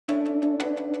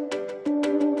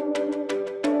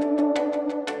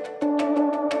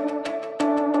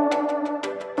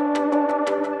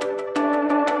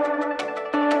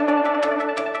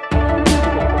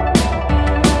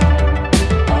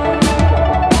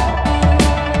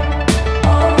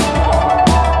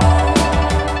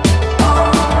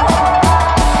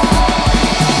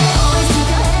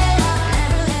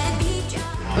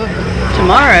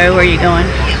where are you going?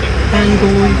 I'm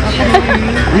going to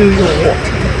New York.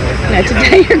 No,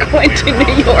 today you're going to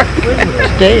New York.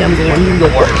 Today I'm going to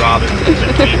New York.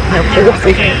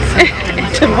 And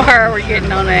tomorrow we're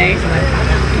getting on a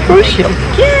cruise ship.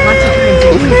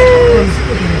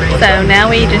 So now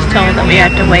we just told that we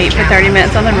have to wait for 30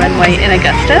 minutes on the runway in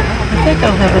Augusta. I think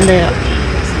I'll have a nap.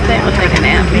 Then we'll take a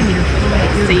nap.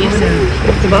 See you soon.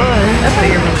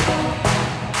 Goodbye.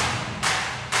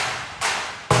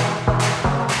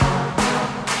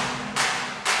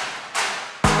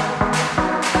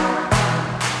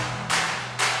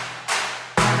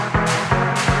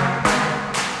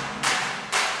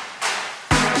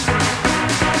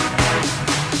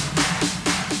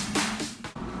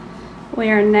 We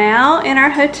are now in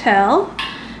our hotel,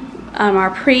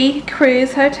 our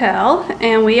pre-cruise hotel,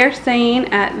 and we are staying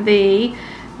at the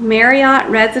Marriott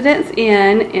Residence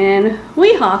Inn in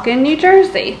Weehawken, New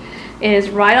Jersey. It is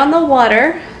right on the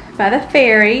water by the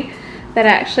ferry that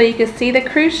actually you can see the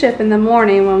cruise ship in the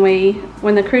morning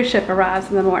when the cruise ship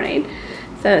arrives in the morning.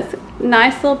 So it's a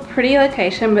nice little pretty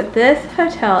location, but this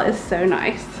hotel is so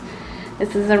nice.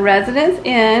 This is a Residence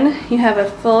Inn. You have a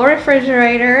full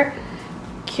refrigerator,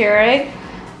 Keurig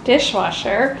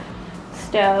dishwasher,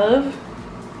 stove,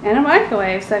 and a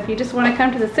microwave. So if you just want to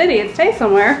come to the city and stay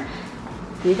somewhere,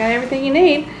 you got everything you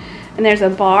need. And there's a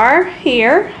bar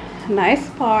here, a nice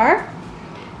bar.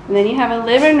 And then you have a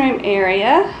living room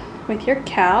area with your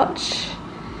couch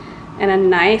and a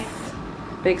nice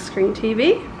big screen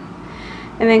TV.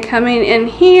 And then coming in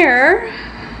here,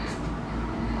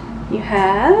 you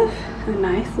have a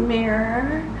nice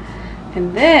mirror.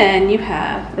 And then you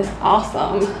have this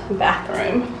awesome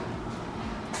bathroom.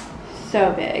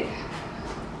 So big.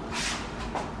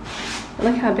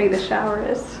 Look how big the shower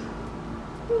is.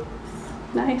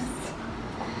 Nice.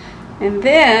 And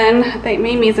then I think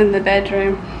Mimi's in the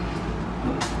bedroom.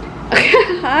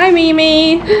 Hi,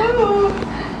 Mimi. Hello.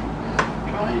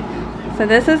 So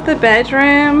this is the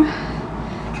bedroom,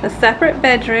 a separate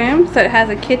bedroom. So it has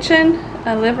a kitchen,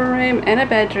 a living room, and a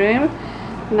bedroom.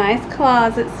 Nice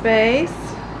closet space,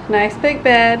 nice big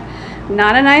bed.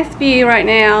 Not a nice view right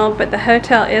now, but the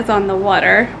hotel is on the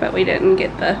water, but we didn't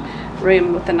get the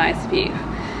room with a nice view.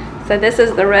 So this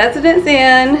is the Residence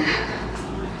Inn,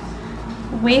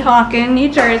 Weehawken,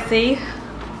 New Jersey,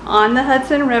 on the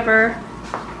Hudson River,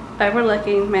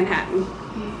 overlooking Manhattan.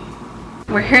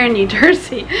 We're here in New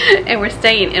Jersey and we're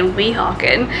staying in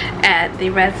Weehawken at the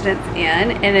Residence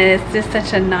Inn, and it is just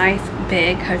such a nice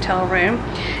big hotel room,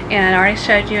 and I already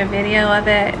showed you a video of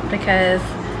it because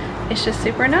it's just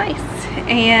super nice.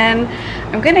 And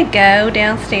I'm gonna go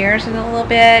downstairs in a little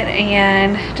bit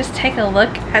and just take a look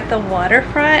at the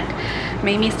waterfront.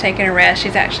 Mimi's taking a rest.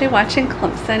 She's actually watching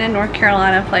Clemson in North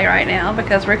Carolina play right now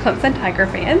because we're Clemson Tiger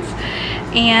fans,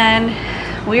 and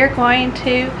we're going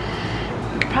to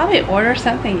probably order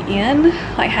something in,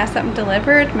 like have something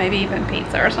delivered, maybe even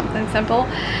pizza or something simple,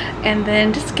 and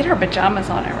then just get our pajamas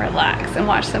on and relax and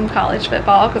watch some college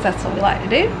football because that's what we like to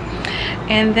do.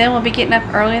 And then we'll be getting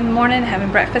up early in the morning,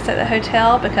 having breakfast at the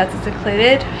hotel because it's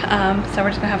included. So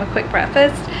we're just gonna have a quick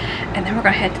breakfast and then we're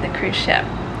gonna head to the cruise ship.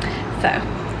 So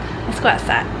let's go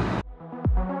outside.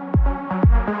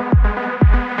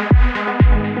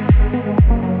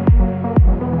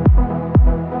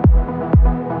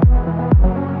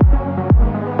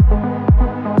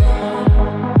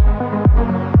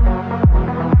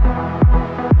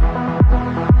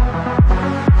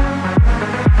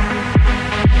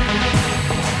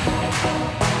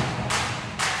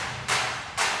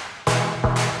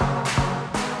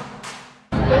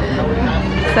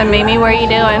 So Mimi, where are you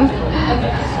doing?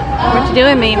 What you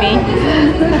doing, Mimi?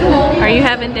 Are you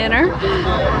having dinner?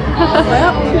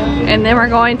 And then we're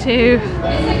going to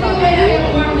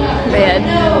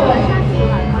bed.